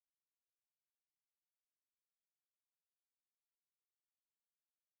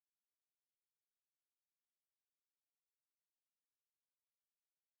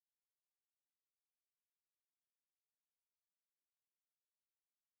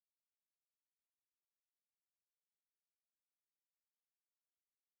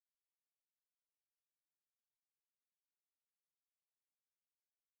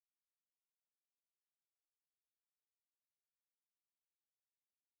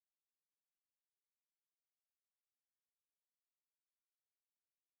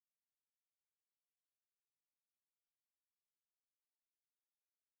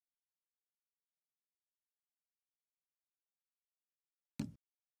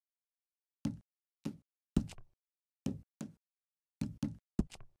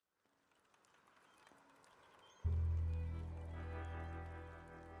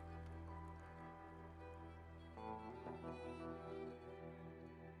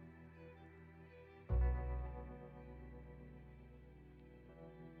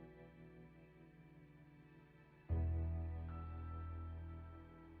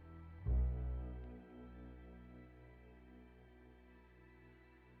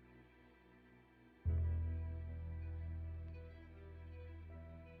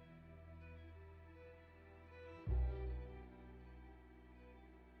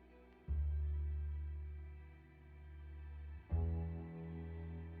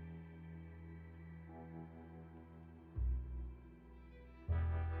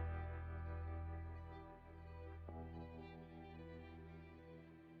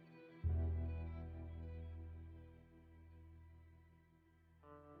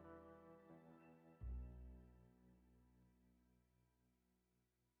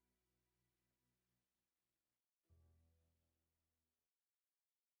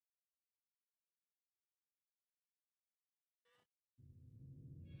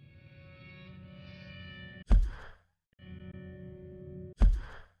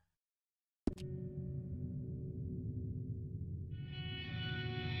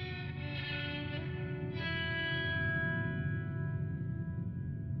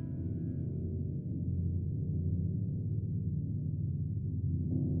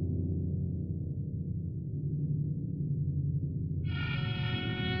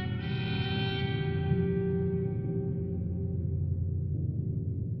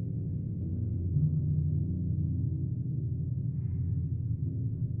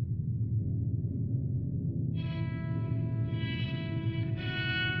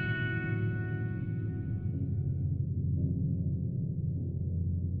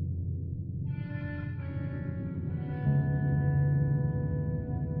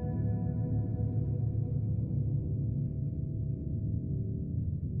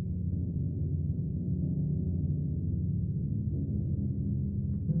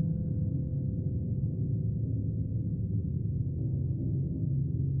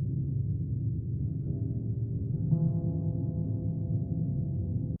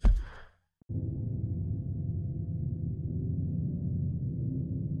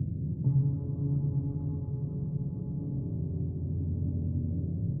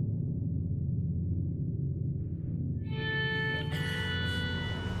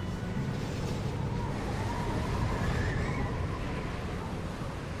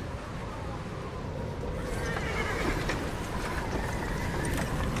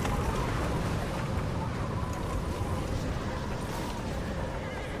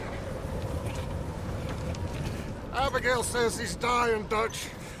Abigail says he's dying, Dutch.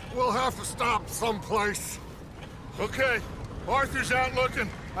 We'll have to stop someplace. Okay. Arthur's out looking.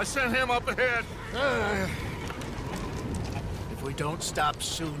 I sent him up ahead. If we don't stop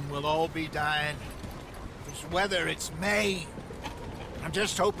soon, we'll all be dying. This weather, it's May. I'm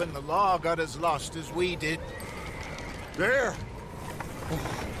just hoping the law got as lost as we did. There!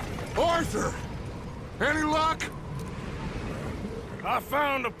 Arthur! Any luck? I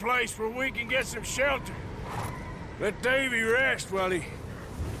found a place where we can get some shelter. Let Davy rest while he...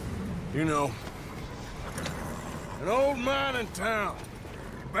 You know. An old mining town.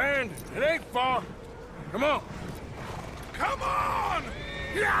 Abandoned. It ain't far. Come on. Come on!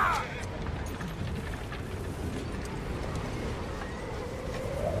 Yeah!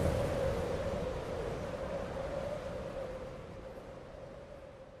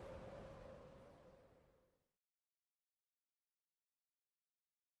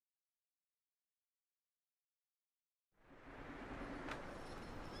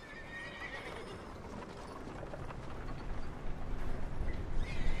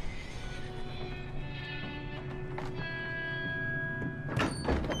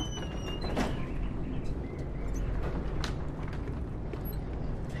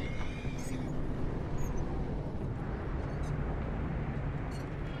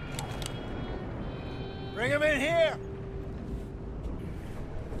 Bring him in here!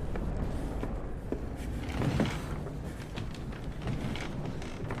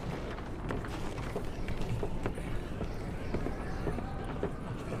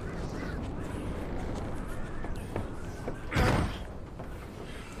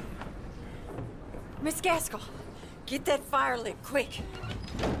 Miss Gaskell, get that fire lit, quick.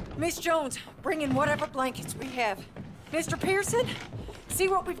 Miss Jones, bring in whatever blankets we have. Mr. Pearson, see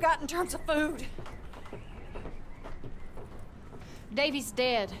what we've got in terms of food. Davy's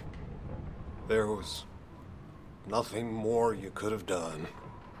dead. There was nothing more you could have done.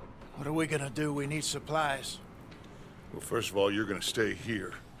 What are we gonna do? We need supplies. Well, first of all, you're gonna stay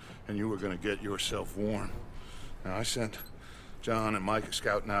here, and you were gonna get yourself warm. Now, I sent John and Micah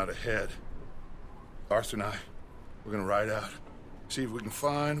scouting out ahead. Arthur and I, we're gonna ride out, see if we can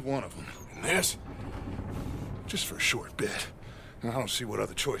find one of them. And this, just for a short bit. And I don't see what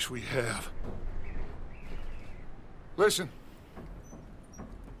other choice we have. Listen.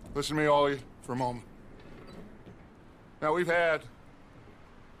 Listen to me, all of you, for a moment. Now, we've had,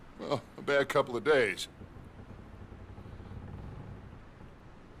 well, a bad couple of days.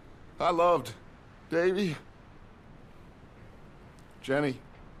 I loved Davy, Jenny,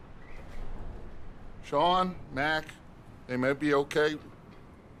 Sean, Mac. They may be okay.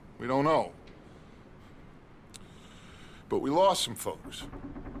 We don't know. But we lost some folks.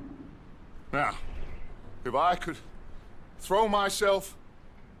 Now, if I could throw myself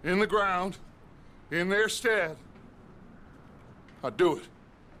in the ground, in their stead, I'd do it,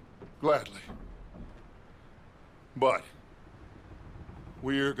 gladly. But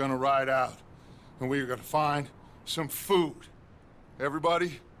we are gonna ride out, and we are gonna find some food.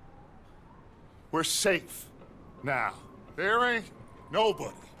 Everybody, we're safe now. There ain't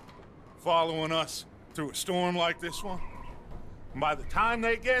nobody following us through a storm like this one. And by the time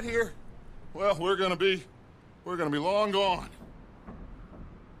they get here, well, we're gonna be long gone.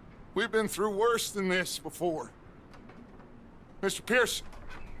 We've been through worse than this before. Mr. Pearson,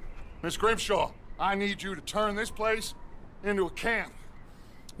 Miss Grimshaw, I need you to turn this place into a camp.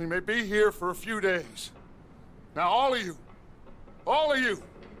 We may be here for a few days. Now, all of you,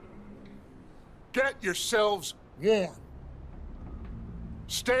 get yourselves warm.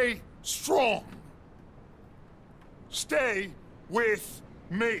 Stay strong. Stay with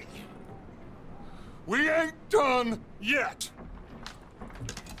me. We ain't done yet.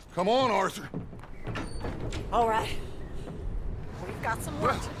 Come on, Arthur. All right. We've got some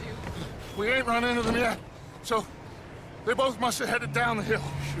work to do. We ain't run into them yet, so they both must have headed down the hill.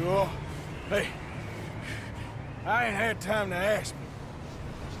 Sure. Hey, I ain't had time to ask.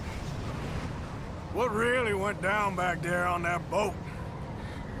 What really went down back there on that boat?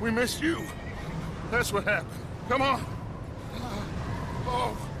 We missed you. That's what happened. Come on.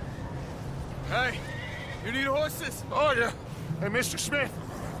 Oh. Hey, you need horses? Oh, yeah. Hey, Mr. Smith,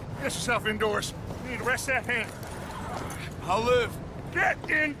 get yourself indoors. You need to rest that hand. I'll live. Get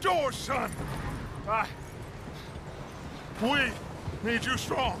indoors, son. We need you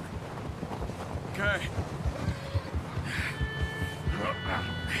strong. Okay.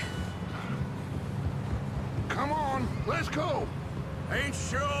 Come on, let's go. Ain't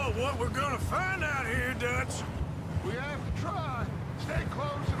sure what we're gonna find out here, Dutch. We have to try. Stay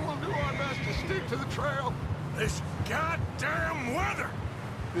close and we'll do our best to stick to the trail. This goddamn weather!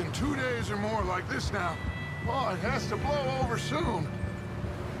 Been 2 days or more like this now. Oh, it has to blow over soon.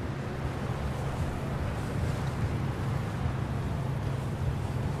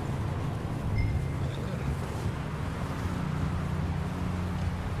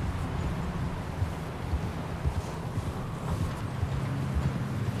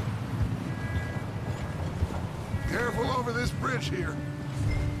 Careful over this bridge here.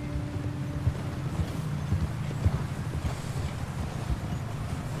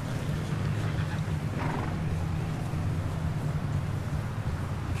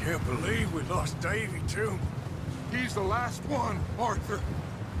 Can't believe we lost Davy, too. He's the last one, Arthur.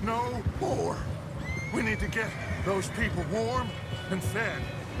 No more. We need to get those people warm and fed.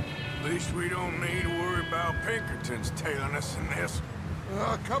 At least we don't need to worry about Pinkertons tailing us in this.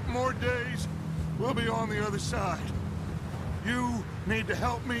 A couple more days, we'll be on the other side. You need to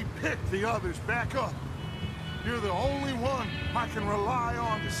help me pick the others back up. You're the only one I can rely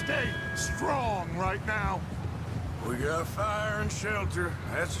on to stay strong right now. We got fire and shelter.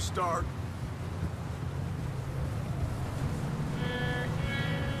 That's a start.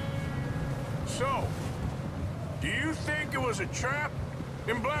 So, do you think it was a trap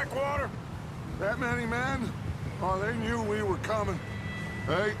in Blackwater? That many men? Oh, they knew we were coming.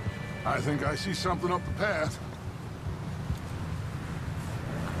 Hey, I think I see something up the path.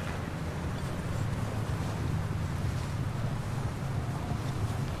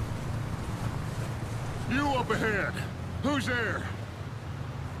 You up ahead. Who's there?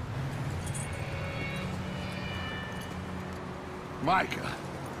 Micah.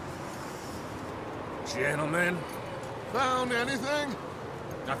 Gentlemen, Found anything?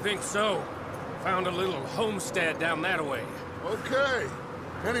 I think so. Found a little homestead down that way. Okay.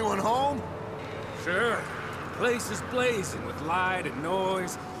 Anyone home? Sure. Place is blazing with light and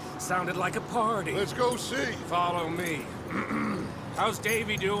noise. Sounded like a party. Let's go see. Follow me. How's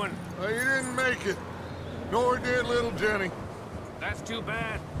Davy doing? He didn't make it. Nor did little Jenny. That's too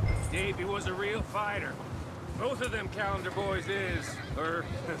bad. Davy was a real fighter. Both of them Calendar boys is, or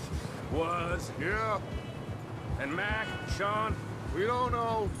was. Yeah, And Mac, Sean, we don't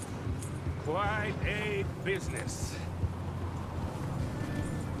know. quite a business.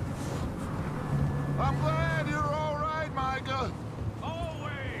 I'm glad you're all right, Micah.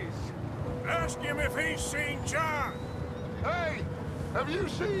 Always! Ask him if he's seen John. Hey, have you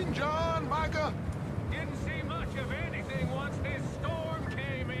seen John, Micah? Didn't see much of anything once this storm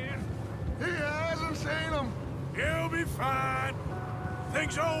came in. He hasn't seen him. He'll be fine.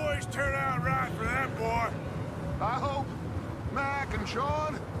 Things always turn out right for that boy. I hope Mac and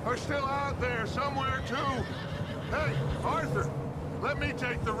Sean are still out there somewhere, too. Hey, Arthur, let me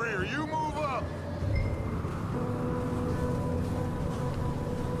take the rear. You move up.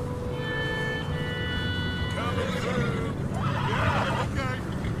 Coming through. Yeah, okay.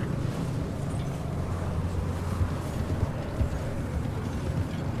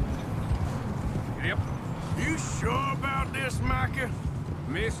 Yep. You sure about this, Micah?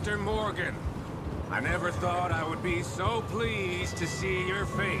 Mr. Morgan, I never thought I would be so pleased to see your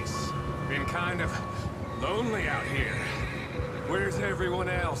face. Been kind of lonely out here. Where's everyone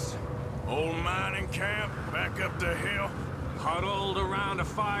else? Old mining camp, back up the hill. Huddled around a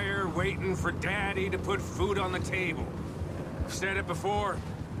fire, waiting for Daddy to put food on the table. I've said it before,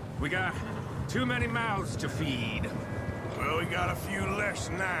 we got too many mouths to feed. Well, we got a few less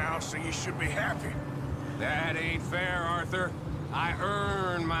now, so you should be happy. That ain't fair, Arthur. I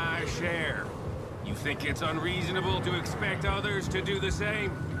earn my share. You think it's unreasonable to expect others to do the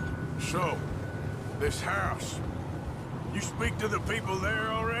same? So, this house. You speak to the people there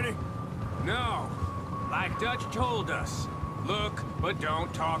already? No. Like Dutch told us. Look, but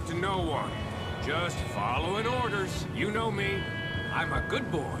don't talk to no one. Just following orders. You know me. I'm a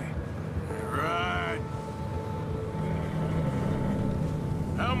good boy. Right.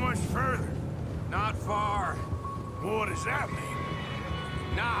 How much further? Not far. What does that mean?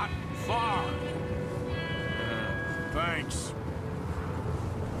 Not far. Thanks.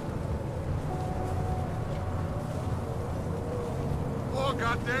 Oh,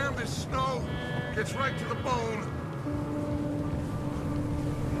 goddamn, this snow gets right to the bone.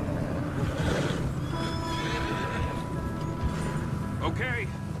 Okay,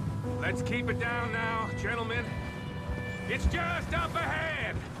 let's keep it down now, gentlemen. It's just up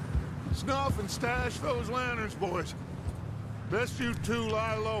ahead. Snuff and stash those lanterns, boys. Best you two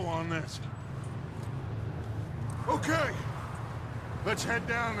lie low on this. Okay, let's head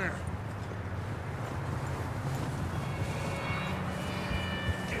down there.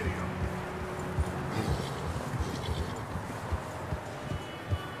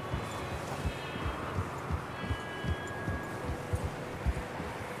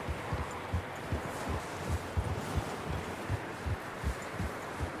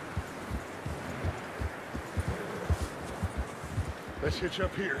 Let's hitch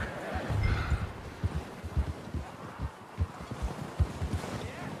up here.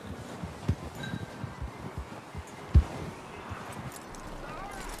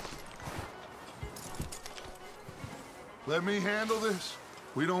 Let me handle this.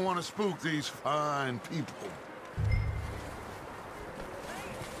 We don't want to spook these fine people.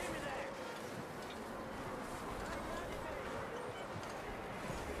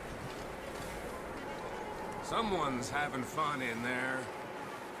 Someone's having fun in there.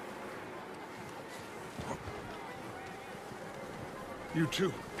 You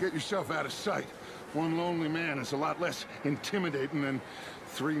two, get yourself out of sight. One lonely man is a lot less intimidating than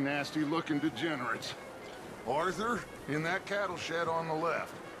 3 nasty-looking degenerates. Arthur, in that cattle shed on the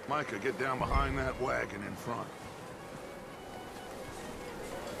left. Micah, get down behind that wagon in front.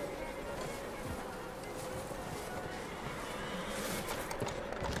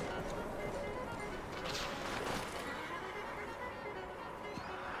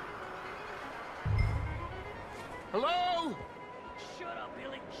 Hello? Shut up,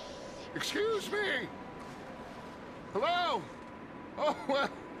 Billy. Excuse me? Hello? Oh, well,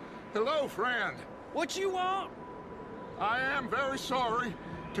 hello, friend. What you want? I am very sorry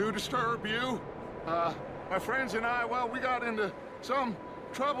to disturb you. My friends and I, well, we got into some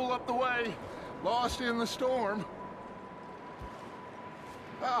trouble up the way, lost in the storm.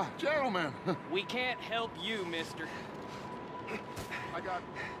 Gentlemen. We can't help you, mister. I got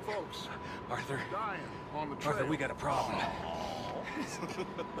folks Arthur. dying on the trail. Arthur, we got a problem.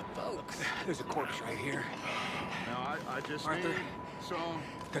 Folks, there's a corpse right here. Now, I just Arthur, need some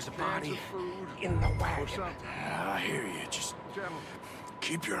there's a cans body of food in the or wagon. something. I hear you. Just Gentlemen,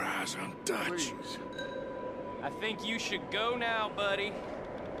 keep your eyes on Dutch. please. I think you should go now, buddy.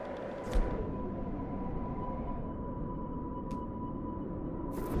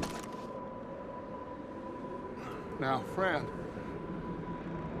 Now, friend,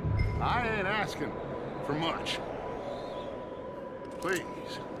 I ain't asking for much.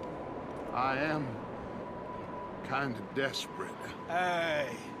 Please, I am kind of desperate. Hey,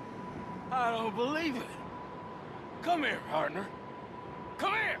 I don't believe it. Come here, partner.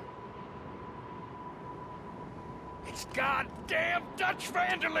 Come here. It's goddamn Dutch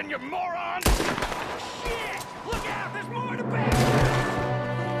Vanderlyn, you moron! Shit! Look out! There's more to bed!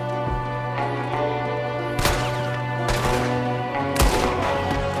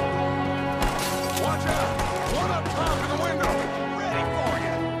 Watch out! One up top in the window! Ready for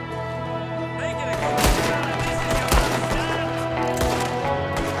you. Make it a good time. This is your son.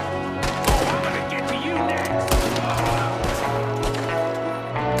 Oh, I'm gonna get to you next!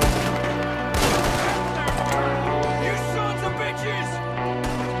 You sons of bitches!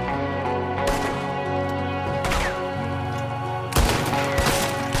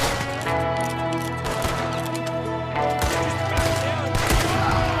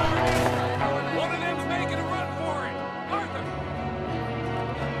 One of them's making a run for it. Arthur!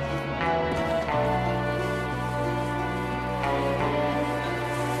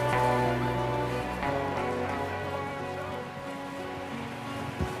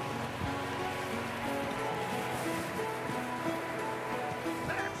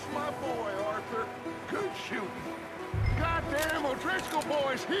 That's my boy, Arthur. Good shooting. Goddamn O'Driscoll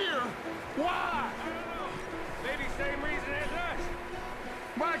boys here! Why? Maybe same reason as us.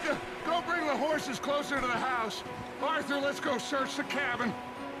 Micah, go bring the horses closer to the house. Arthur, let's go search the cabin.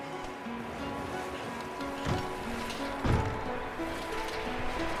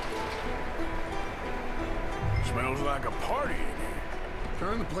 Smells like a party in here.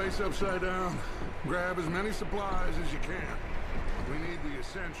 Turn the place upside down. Grab as many supplies as you can. We need the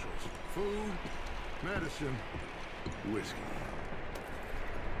essentials. Food, medicine, whiskey.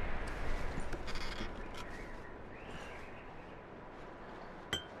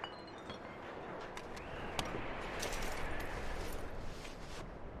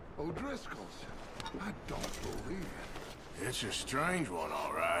 O'Driscoll's. I don't believe it. It's a strange one,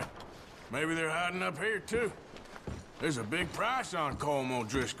 all right. Maybe they're hiding up here, too. There's a big price on Colm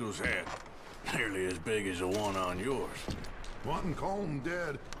O'Driscoll's head. Nearly as big as the one on yours. Wanting Colm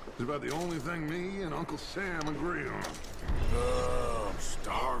dead is about the only thing me and Uncle Sam agree on. Oh, I'm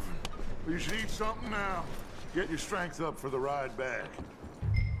starving. You should eat something now. Get your strength up for the ride back.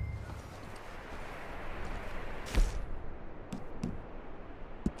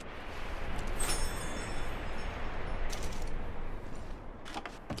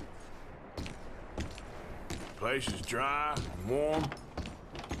 Place is dry and warm.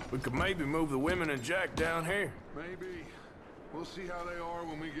 We could maybe move the women and Jack down here. Maybe. We'll see how they are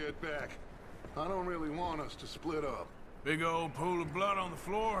when we get back. I don't really want us to split up. Big old pool of blood on the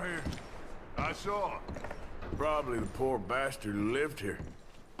floor here. I saw it. Probably the poor bastard who lived here.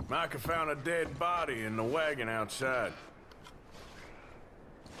 Micah found a dead body in the wagon outside.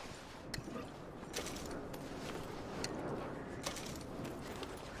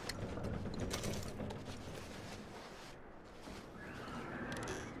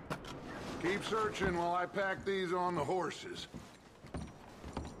 Keep searching while I pack these on the horses.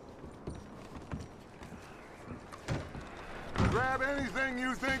 Grab anything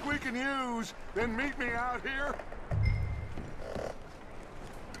you think we can use, then meet me out here.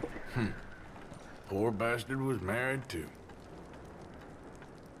 Poor bastard was married too.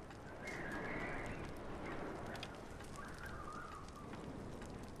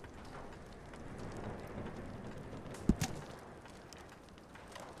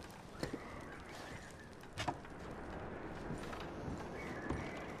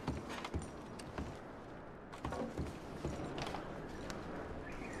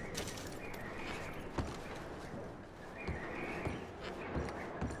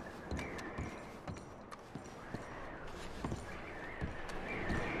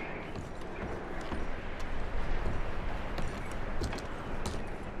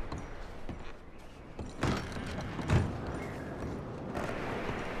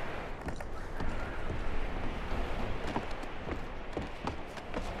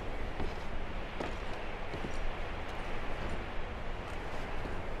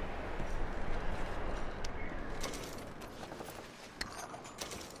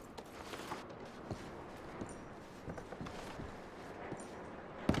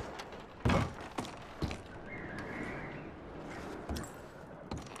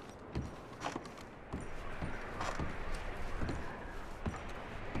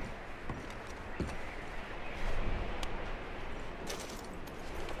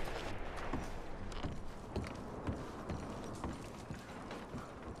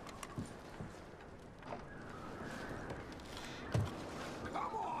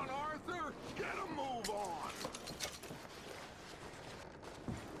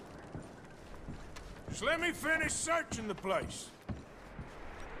 Just let me finish searching the place.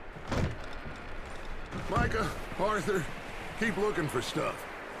 Micah, Arthur, keep looking for stuff.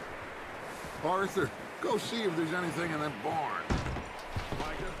 Arthur, go see if there's anything in that barn.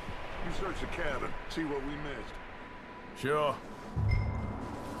 Micah, you search the cabin, see what we missed. Sure.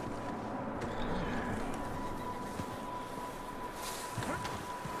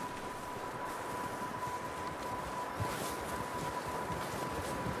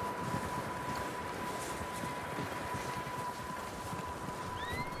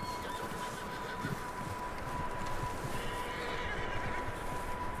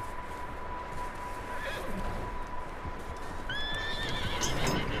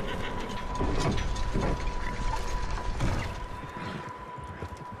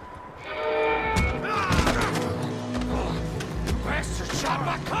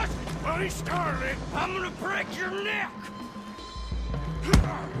 Scarlet, I'm gonna break your neck!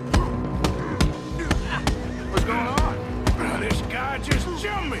 What's going on? This guy just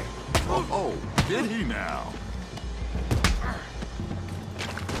jumped me! Oh, did he now?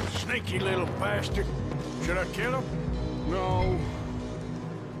 Sneaky little bastard. Should I kill him? No.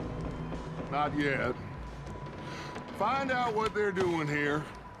 Not yet. Find out what they're doing here,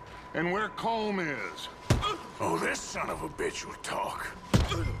 and where Colm is. Oh, this son of a bitch will talk.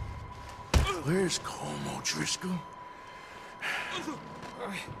 Where's Colm O'Driscoll?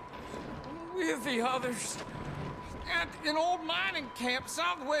 With the others. At an old mining camp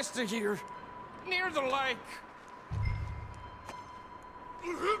southwest of here. Near the lake.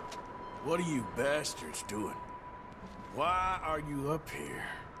 What are you bastards doing? Why are you up here?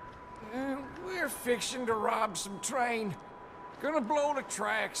 We're fixing to rob some train. Gonna blow the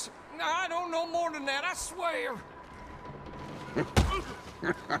tracks. I don't know more than that, I swear.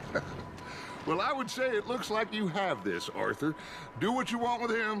 Well, I would say it looks like you have this, Arthur. Do what you want with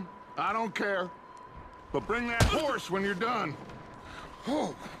him. I don't care. But bring that horse when you're done.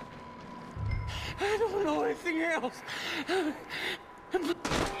 Oh. I don't know anything else.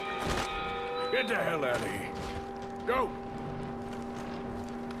 Get the hell out of here. Go!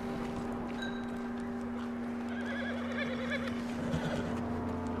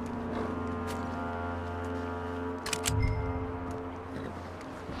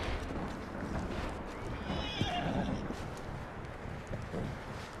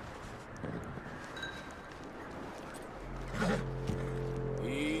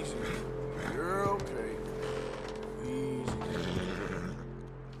 Easy. You're okay. Easy.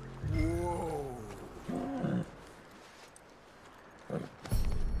 Whoa.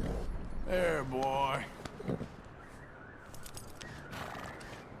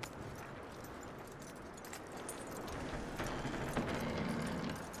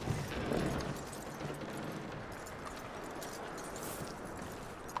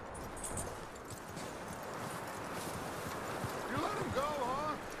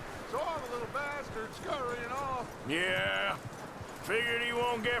 bastard scurrying off. Yeah. Figured he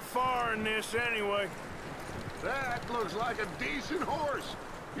won't get far in this anyway. That looks like a decent horse.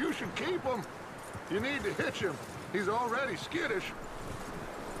 You should keep him. You need to hitch him. He's already skittish.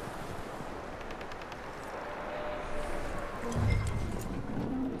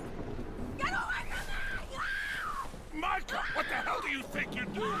 Get away from me! Micah, what the hell do you think you're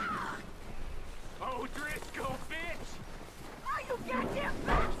doing? Oh, Driscoll, bitch! Oh, you goddamn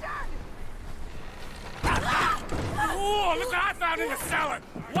bastard! Oh, look what I found in the cellar!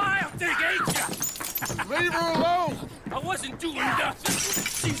 Wild thing, ain't ya? Leave her alone! I wasn't doing nothing.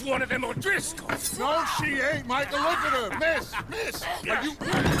 She's one of them O'Driscolls. No, she ain't, Micah. Look at her. Miss, are you...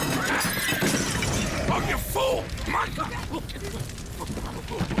 Oh, you fool! Micah!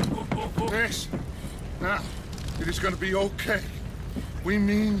 Miss, now, it is gonna be okay. We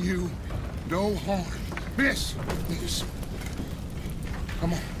mean you no harm. Miss,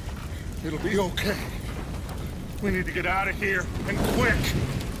 come on. It'll be okay. We need to get out of here, and quick.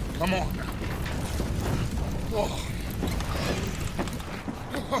 Come on now. Oh.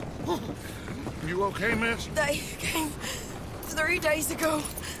 You okay, miss? They came 3 days ago.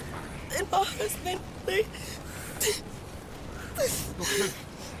 And my husband, they... Okay.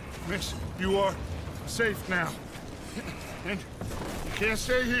 Miss, you are safe now. And you can't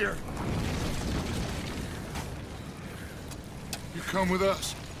stay here. You come with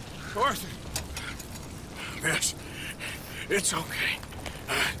us. Arthur. Miss, it's okay.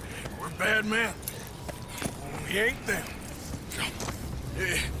 We're bad men. We ain't them.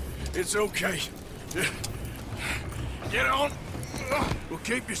 It's okay. Get on. We'll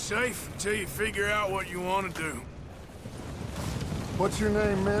keep you safe until you figure out what you want to do. What's your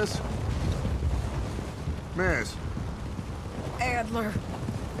name, miss? Miss. Adler.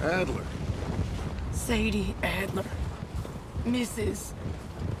 Adler. Sadie Adler. Mrs.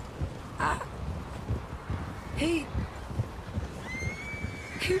 He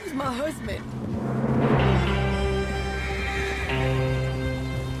was my husband.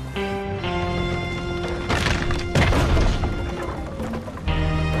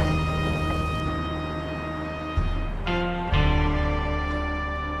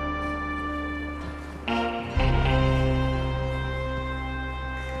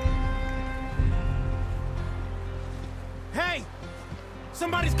 Hey!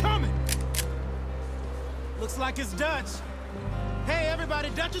 Somebody's coming! Looks like it's Dutch. Hey, everybody,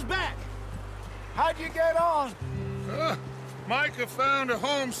 Dutch is back! How'd you get on? Micah found a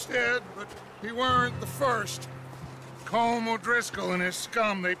homestead, but he weren't the first. Colm O'Driscoll and his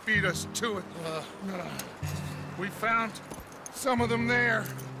scum, they beat us to it. We found some of them there,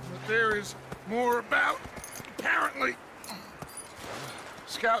 but there is more about, apparently.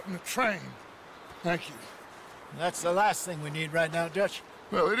 Scouting the train. Thank you. That's the last thing we need right now, Dutch.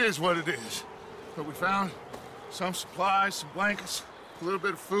 Well, it is what it is. But we found some supplies, some blankets, a little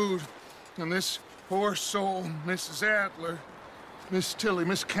bit of food, and this poor soul, Mrs. Adler, Miss Tilly,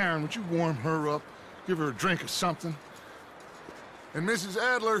 Miss Karen, would you warm her up? Give her a drink or something? And Mrs.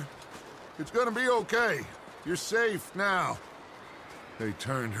 Adler, it's gonna be okay. You're safe now. They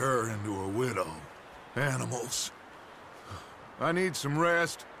turned her into a widow. Animals. I need some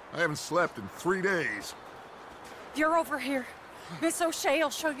rest. I haven't slept in 3 days. You're over here. Miss O'Shea will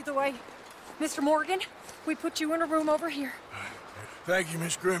show you the way. Mr. Morgan, we put you in a room over here. Thank you,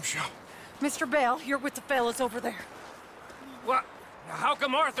 Miss Grimshaw. Mr. Bell, you're with the fellas over there. What? How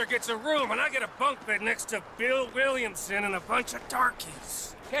come Arthur gets a room and I get a bunk bed next to Bill Williamson and a bunch of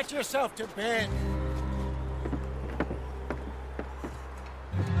darkies? Get yourself to bed.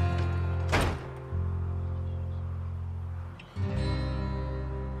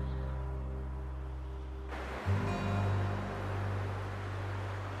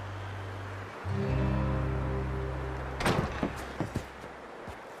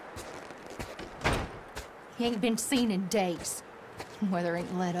 He ain't been seen in days. Weather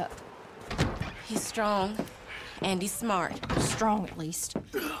ain't let up. He's strong, and he's smart. Strong, at least.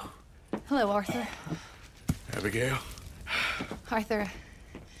 Hello, Arthur. Abigail? Arthur,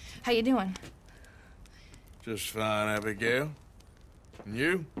 how you doing? Just fine, Abigail. And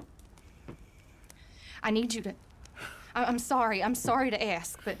you? I need you to... I'm sorry to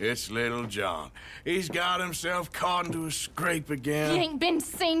ask, but... It's little John. He's got himself caught into a scrape again. He ain't been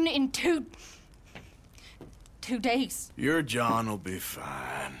seen in 2 days. Your John will be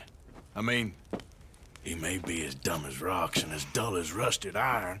fine. I mean, he may be as dumb as rocks and as dull as rusted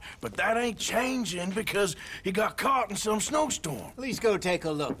iron, but that ain't changing because he got caught in some snowstorm. Please go take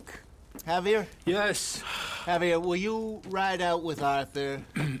a look. Javier? Yes. Javier, will you ride out with Arthur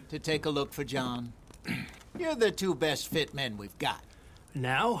to take a look for John? You're the 2 best fit men we've got.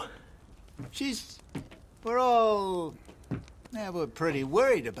 Now? We're all... we're pretty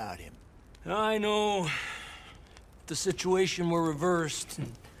worried about him. I know. If the situation were reversed,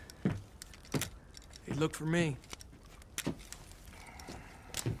 he'd look for me.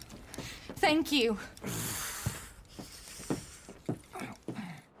 Thank you.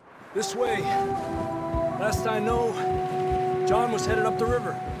 This way. Last I know, John was headed up the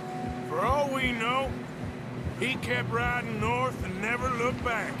river. For all we know, he kept riding north and never looked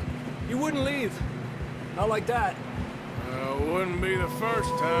back. He wouldn't leave. Not like that. Wouldn't be the first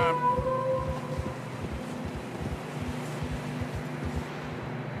time.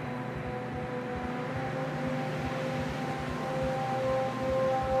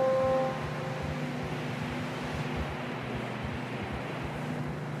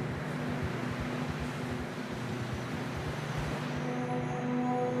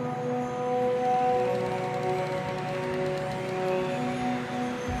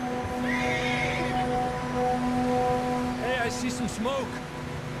 See some smoke.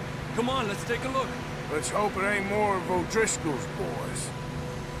 Come on, let's take a look. Let's hope it ain't more of O'Driscoll's boys.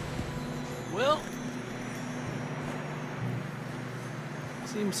 Well,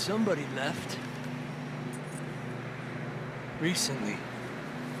 seems somebody left. Recently.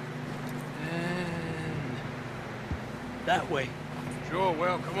 And that way. Sure,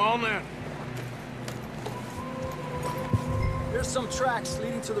 well, come on then. There's some tracks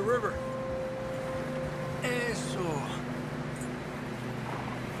leading to the river. Eso.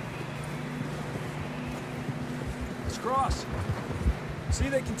 Cross. See,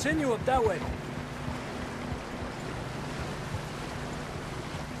 they continue up that way.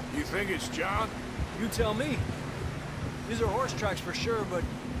 You think it's John? You tell me. These are horse tracks for sure, but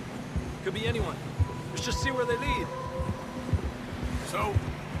could be anyone. Let's just see where they lead. So,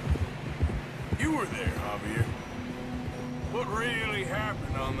 you were there, Javier. What really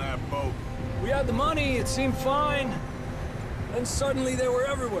happened on that boat? We had the money, it seemed fine. Then suddenly they were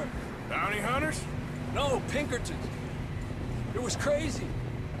everywhere. Bounty hunters? No, Pinkertons. It was crazy.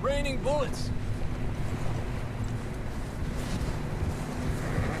 Raining bullets.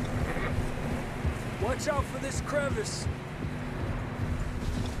 Watch out for this crevice.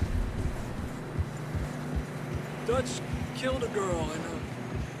 Dutch killed a girl in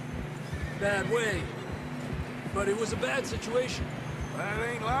a bad way. But it was a bad situation. That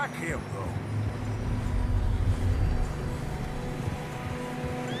ain't like him, though.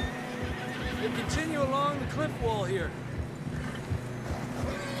 They continue along the cliff wall here.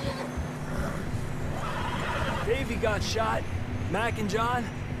 Davey got shot. Mac and John,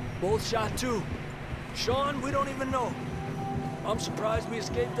 both shot too. Sean, we don't even know. I'm surprised we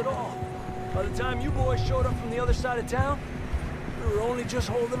escaped at all. By the time you boys showed up from the other side of town, we were only just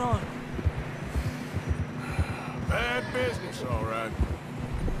holding on. Bad business, all right.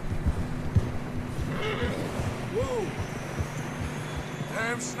 Whoa!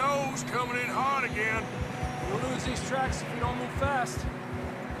 Damn snow's coming in hard again. We'll lose these tracks if we don't move fast.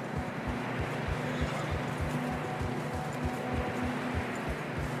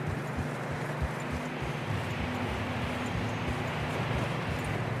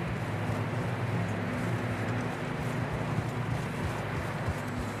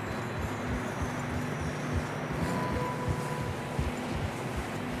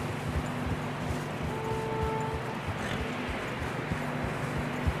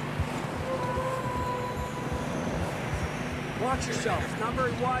 Watch yourself. It's not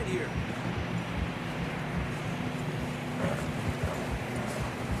very wide here.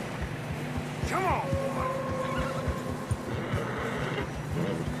 Come on, boy.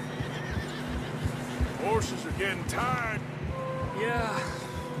 Horses are getting tired. Yeah,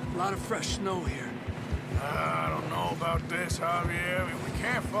 a lot of fresh snow here. I don't know about this, Javier. We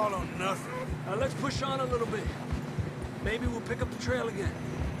can't follow nothing. Let's push on a little bit. Maybe we'll pick up the trail again.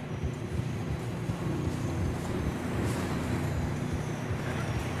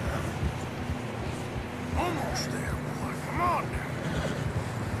 Almost there, boy. Come on now.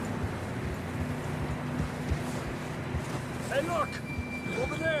 Hey, look!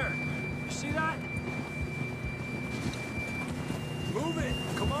 Over there! You see that? Move it!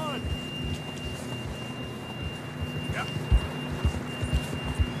 Come on! Yep.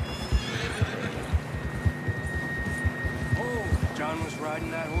 Oh, John was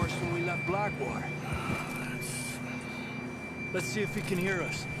riding that horse when we left Blackwater. Let's see if he can hear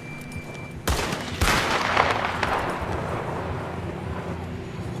us.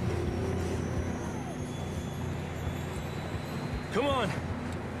 Come on!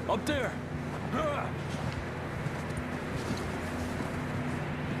 Up there!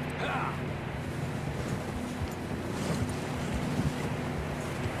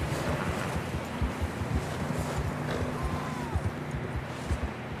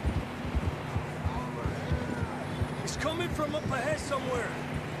 coming from up ahead somewhere.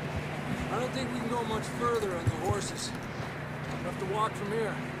 I don't think we can go much further on the horses. We'll have to walk from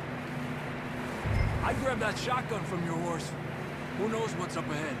here. I'd grab that shotgun from your horse. Who knows what's up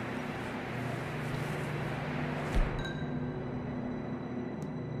ahead?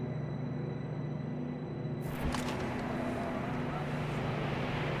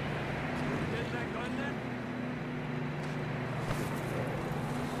 Get that gun then?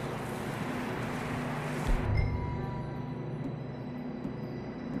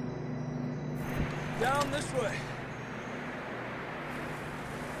 Down this way.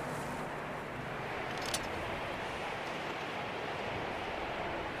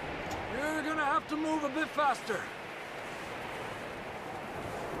 You're gonna have to move a bit faster.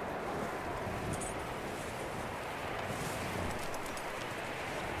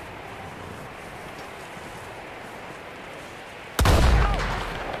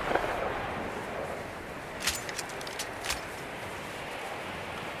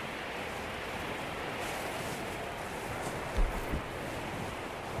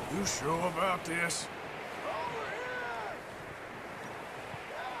 You sure about this?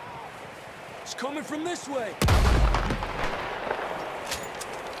 It's coming from this way.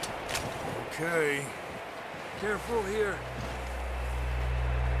 Okay. Careful here.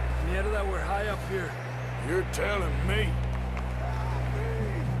 Near that, we're high up here. You're telling me.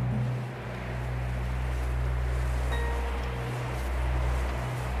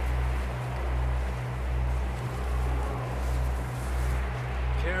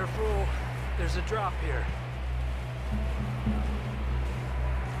 Careful. There's a drop here.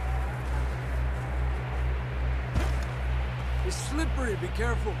 It's slippery, be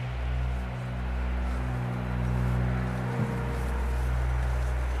careful.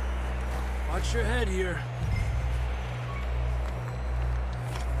 Watch your head here.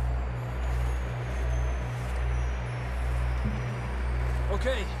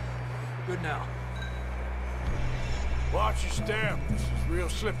 Okay, good now. Watch your step. This is real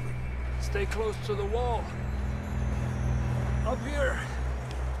slippery. Stay close to the wall. Up here.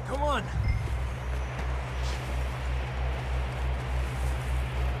 Come on.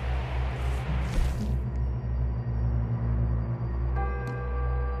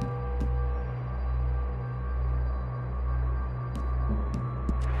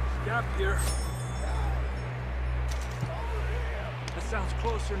 Gap here. That sounds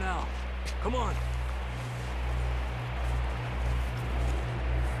closer now. Come on.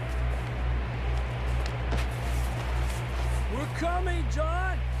 We're coming,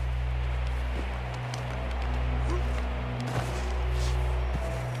 John!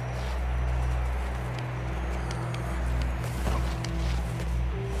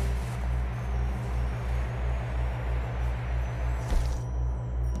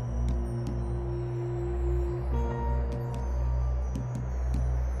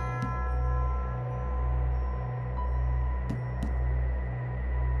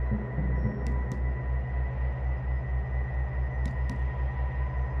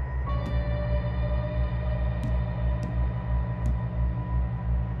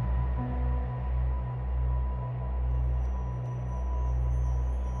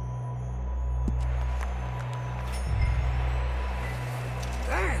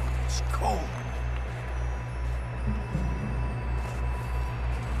 It's cold.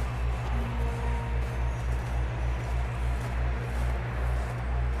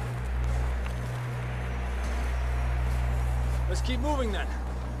 Let's keep moving then.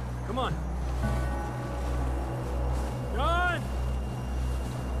 Come on. John!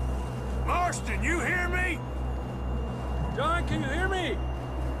 Marston, you hear me? John, can you hear me?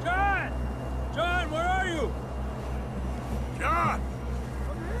 John! John, where are you? John!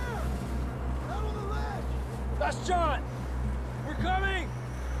 That's John! We're coming!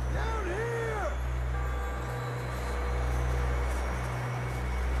 Down here!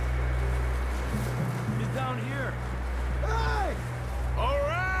 He's down here. Hey! All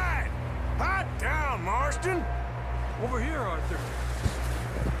right! Hot down, Marston! Over here, Arthur.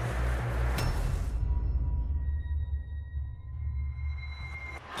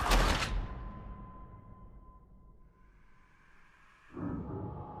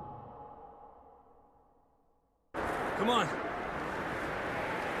 Come on.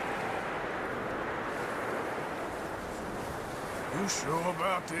 You sure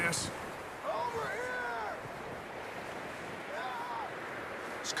about this? Over here!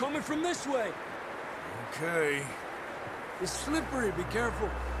 It's coming from this way. Okay. It's slippery, be careful.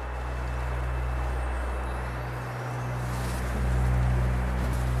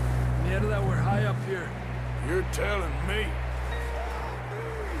 Near that, we're high up here. You're telling me.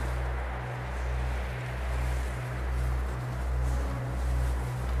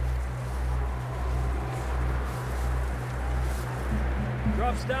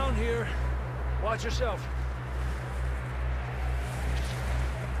 Drops down here. Watch yourself.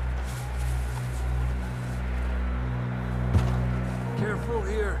 Careful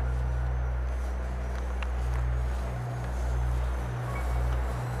here.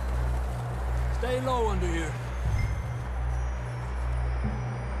 Stay low under here.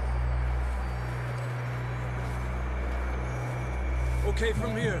 Okay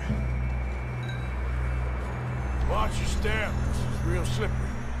from here. Watch your step. This is real slippery.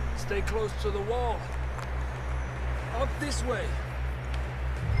 Stay close to the wall. Up this way.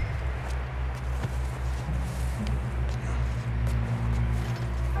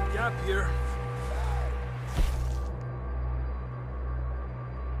 Gap here.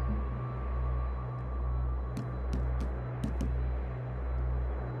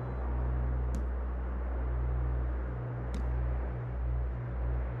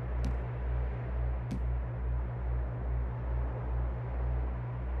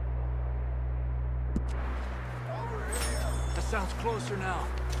 That sounds closer now.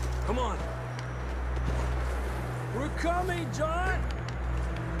 Come on. We're coming, John!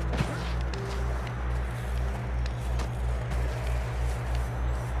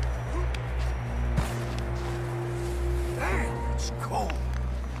 Dang, it's cold.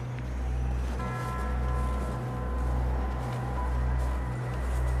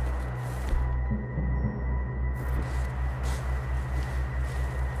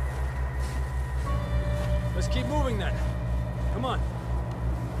 Let's keep moving then. Come on.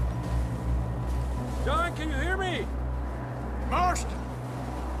 John, can you hear me? Marston!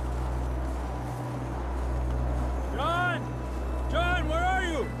 John! John, where are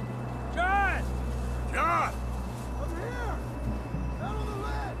you? John! John! Over here! Down on the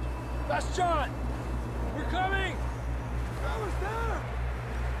ledge! That's John! We're coming! Fellas, there!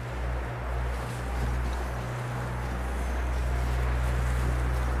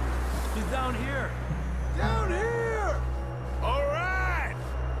 He's down here. Down here! All right!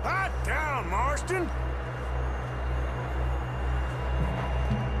 Hot down, Marston!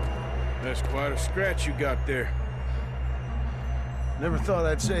 That's quite a scratch you got there. Never thought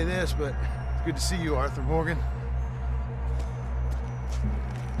I'd say this, but it's good to see you, Arthur Morgan.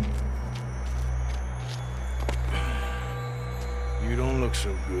 You don't look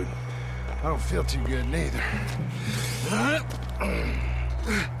so good. I don't feel too good, neither.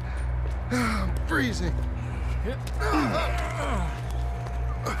 I'm freezing.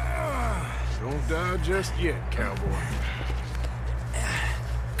 Don't die just yet, cowboy.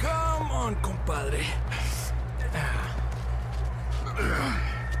 Come on, compadre.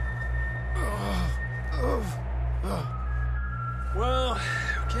 Well,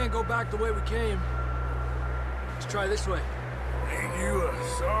 we can't go back the way we came. Let's try this way. Ain't you a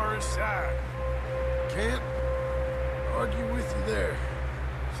sorry sight? Can't argue with you there.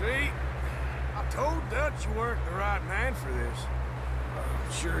 See? I told Dutch you weren't the right man for this.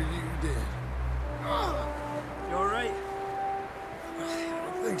 I'm sure you did. You all right?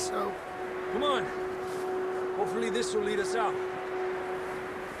 I don't think so. Come on. Hopefully this will lead us out.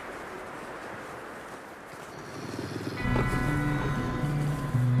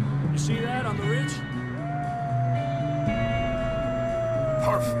 You see that on the ridge?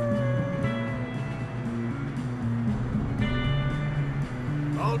 Perfect.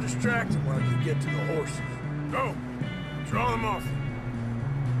 I'll distract him while you get to the horses. Go! Draw them off.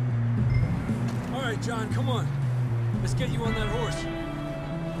 All right, John, come on. Let's get you on that horse.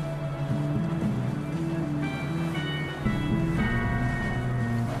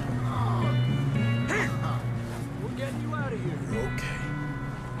 We're getting you out of here. Okay.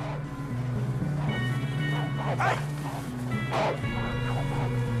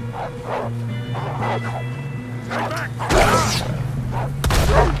 Stay back!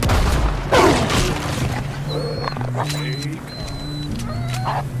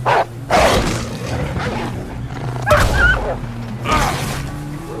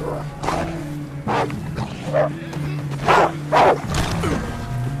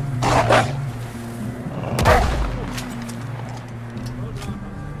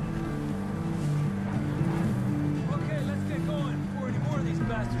 Okay, let's get going before any more of these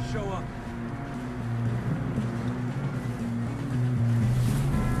bastards show up.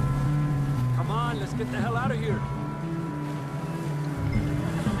 Come on, let's get the hell out of here.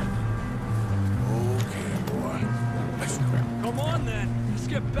 Okay, boy. Let's grab. Come on, then. Let's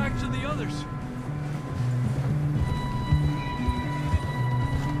get back to the others.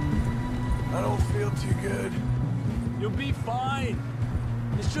 I don't feel too good. You'll be fine.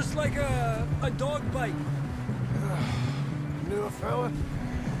 It's just like a dog bite. Knew a fella?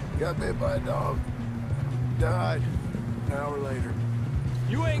 Got bit by a dog. Died an hour later.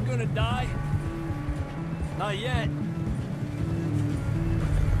 You ain't gonna die. Not yet.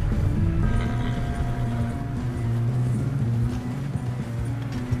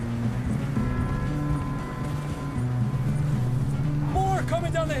 More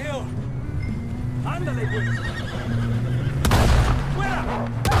coming down the hill. Ándale, güey. Fuera!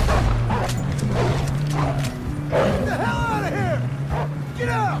 Get the hell out of here! Get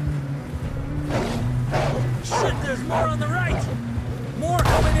out! Shit, there's more on the right! More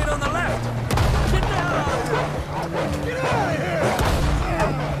coming in on the left! Get the hell out of here! Get out of here!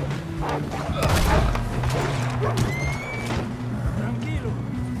 Tranquilo.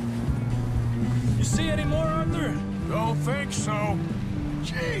 You see any more, Arthur? Don't think so.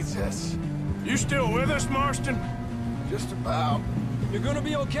 Jesus! You still with us, Marston? Just about. You're gonna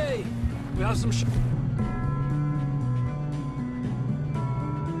be okay. We have some shelter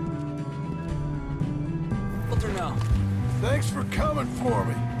now. Thanks for coming for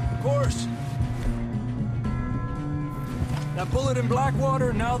me. Of course. That bullet in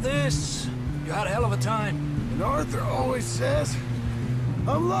Blackwater, now this. You had a hell of a time. And Arthur always says,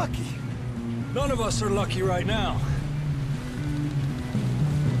 I'm lucky. None of us are lucky right now.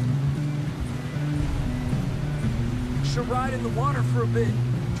 Should ride in the water for a bit.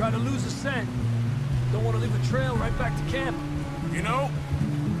 Try to lose the scent. Don't want to leave a trail right back to camp. You know,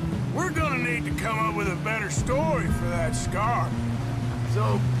 we're gonna need to come up with a better story for that scar.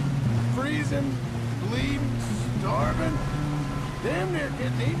 So, freezing, bleeding, starving, damn near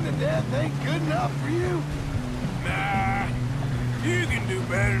getting eaten to death ain't good enough for you? Nah, you can do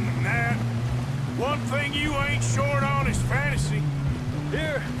better than that. One thing you ain't short on is fantasy.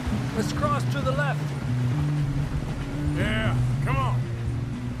 Here, let's cross to the left. Yeah, come on.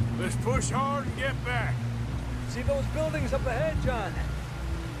 Let's push hard and get back. See those buildings up ahead, John?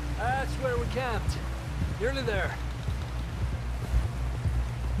 That's where we camped. Nearly there.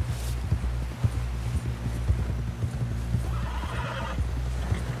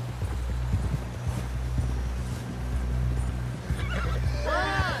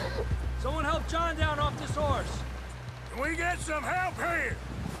 Someone help John down off this horse. Can we get some help here?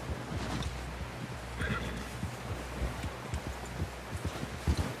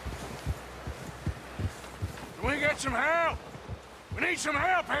 Can we get some help? We need some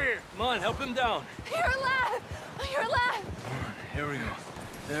help here. Come on, help him down. You're alive! You're alive! Here we go.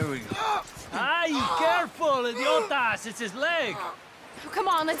 There we go. Ay, careful, idiotas! It's his leg. Oh, come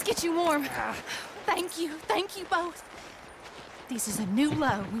on, let's get you warm. Thank you both. This is a new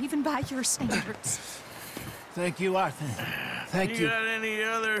low, even by your standards. Thank you, Arthur. Thank you. You got any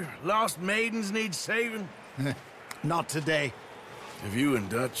other lost maidens need saving? Not today. Have you and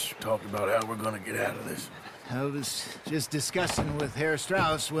Dutch talked about how we're gonna get out of this? I was just discussing with Herr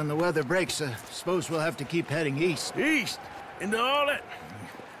Strauss when the weather breaks. I suppose we'll have to keep heading east. East? Into all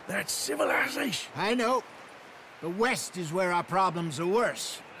that civilization? I know. The west is where our problems are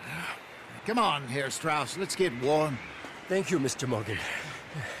worse. Come on, Herr Strauss. Let's get warm. Thank you, Mr. Morgan.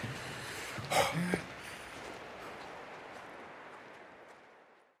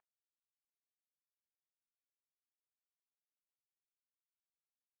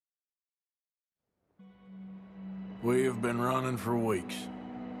 We have been running for weeks.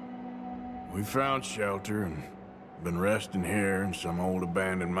 We found shelter and been resting here in some old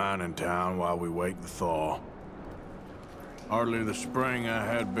abandoned mining town while we wait the thaw. Hardly the spring I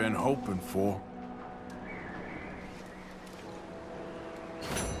had been hoping for.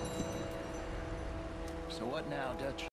 So what now, Dutch?